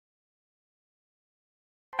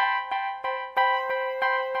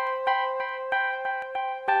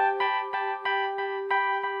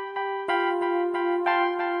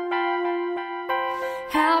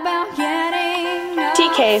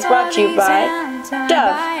TK is brought to you by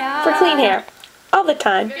Dove for clean hair all the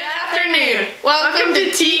time. Good afternoon. Welcome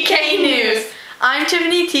to TK News. I'm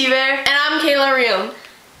Tiffany T-Bear. And I'm Kayla Ream.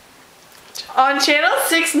 On Channel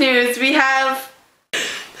 6 News, we have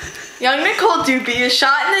young Nicole Doopy is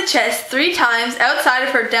shot in the chest 3 times outside of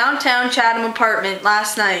her downtown Chatham apartment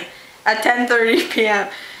last night at 10:30 p.m.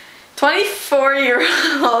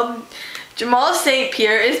 24-year-old Jamal St.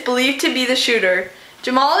 Pierre is believed to be the shooter.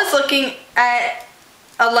 Jamal is looking at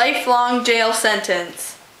a lifelong jail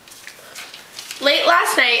sentence. Late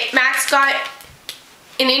last night, Max got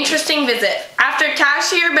an interesting visit. After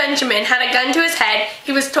cashier Benjamin had a gun to his head,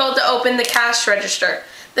 he was told to open the cash register.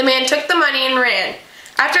 The man took the money and ran.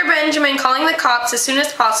 After Benjamin calling the cops as soon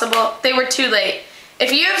as possible, they were too late.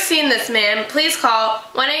 If you have seen this man, please call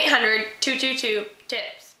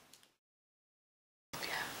 1-800-222-TIPS.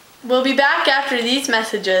 We'll be back after these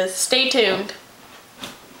messages. Stay tuned.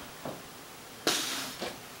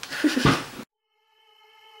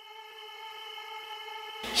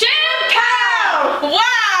 Shampoo!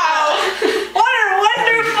 Wow! What a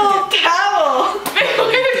wonderful towel! They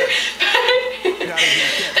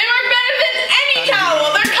work better than any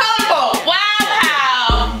towel. They're colorful. Wow,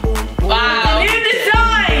 pal. Wow. New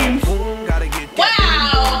designs!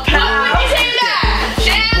 Wow. How would you say that?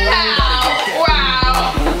 Shampoo.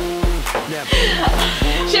 Wow.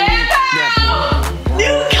 Shampoo.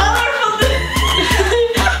 New colorful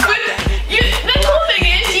But the cool thing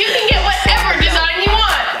is you can get whatever design you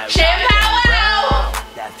want. Shampoo. Wow.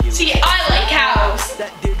 See, I like cows.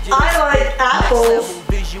 I like apples.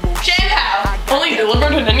 Shampoo. Only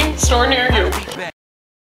delivered in any store near you.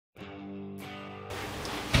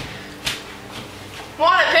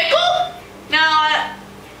 Want a pickle? No,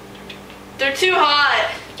 they're too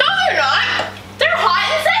hot. No, they're not. They're hot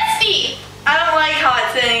and zesty. I don't like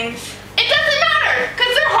hot things. It doesn't matter,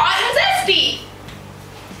 because they're hot and zesty.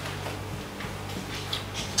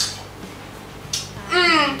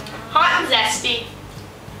 Hot and zesty.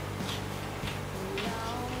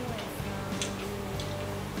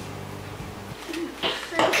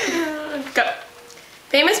 Go.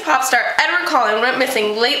 Famous pop star Edward Cullen went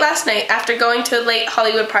missing late last night after going to a late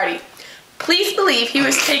Hollywood party. Police believe he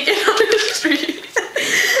was taken on the street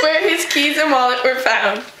where his keys and wallet were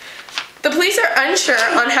found. The police are unsure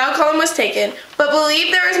on how Cullen was taken, but believe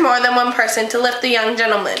there is more than one person to lift the young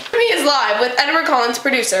gentleman. He is live with Edward Cullen's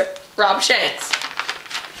producer, Rob Shanks.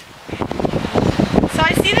 So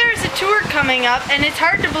I see there is a tour coming up, and it's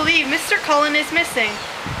hard to believe Mr. Cullen is missing.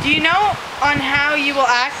 Do you know on how you will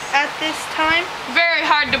act at this time? Very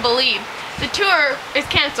hard to believe. The tour is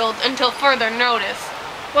canceled until further notice.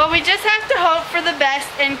 Well, we just have to hope for the best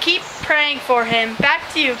and keep praying for him. Back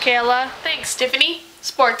to you, Kayla. Thanks, Tiffany.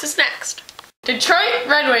 Sports is next. Detroit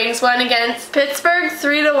Red Wings won against Pittsburgh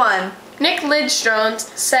 3-1. Nick Lidstrom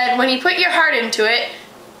said when you put your heart into it,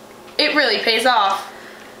 it really pays off.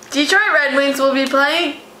 Detroit Red Wings will be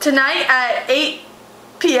playing tonight at 8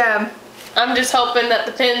 p.m. I'm just hoping that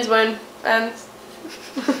the Pins win. And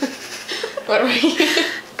what are we?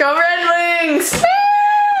 Go Red Wings! Woo!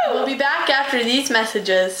 We'll be back after these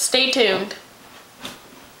messages. Stay tuned.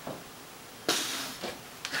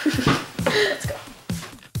 Let's go.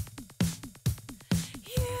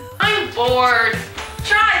 I'm bored.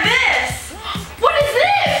 Try this! What is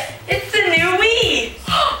this? It's the new Wii!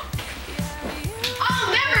 I'll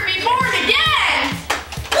never be bored again!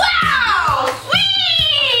 Wow!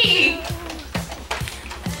 Whee!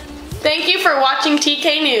 Thank you for watching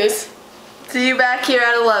TK News. See you back here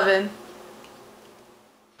at 11.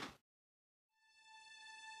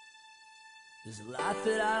 There's a lot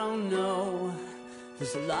that I don't know.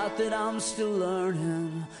 There's a lot that I'm still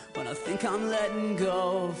learning. When I think I'm letting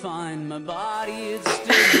go, find my body, it's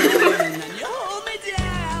still going, and you hold me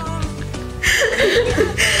down.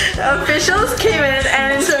 Officials came in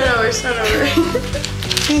and Start over. It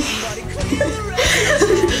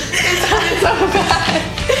sounded so bad.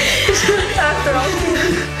 after all.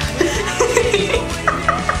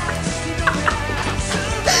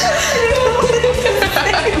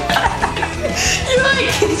 You're like...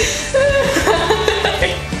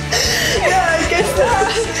 Yeah, I guess that.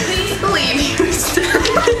 Please believe you still...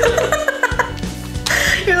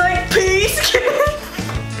 You're like, peace.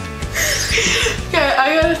 Okay, I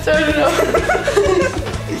gotta start it over.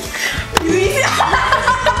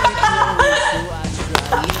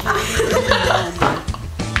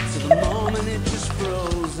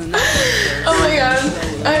 Oh my god.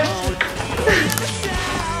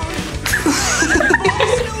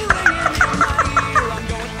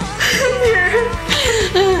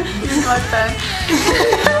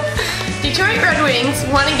 Detroit Red Wings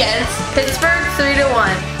won against Pittsburgh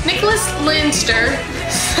 3-1. Nicholas Lindster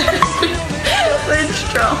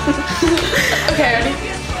Lindstrom. Okay, ready?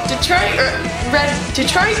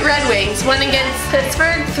 Detroit Red Wings won against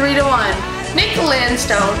Pittsburgh 3-1. Nick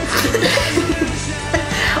Landstone.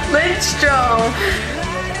 Lindstrom.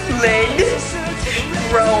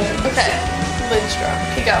 Lindstrom. Okay, Lindstrom.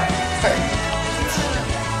 Okay, go. Alright.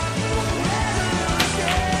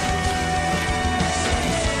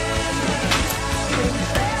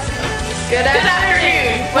 Good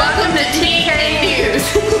afternoon. Welcome to TK News.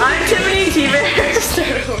 I'm Tiffany T-Bear.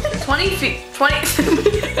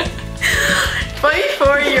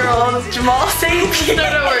 24-year-old Jamal St. Pierre.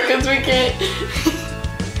 Start over because we can't.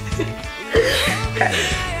 Okay.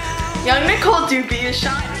 Young Nicole Doobie is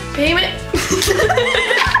shot. Payment.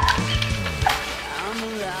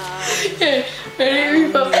 Okay, ready?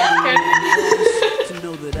 Revoke. Okay.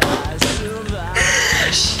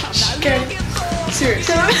 Okay. Serious.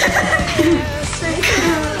 Go.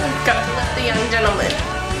 The young gentleman.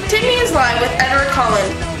 Tiffany is live with Edward Cullen.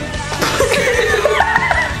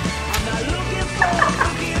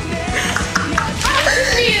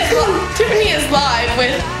 Tiffany is live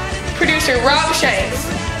with producer Rob Shanks.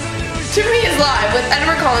 Tiffany is live with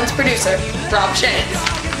Edward Cullen's producer, Rob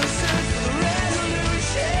Shanks.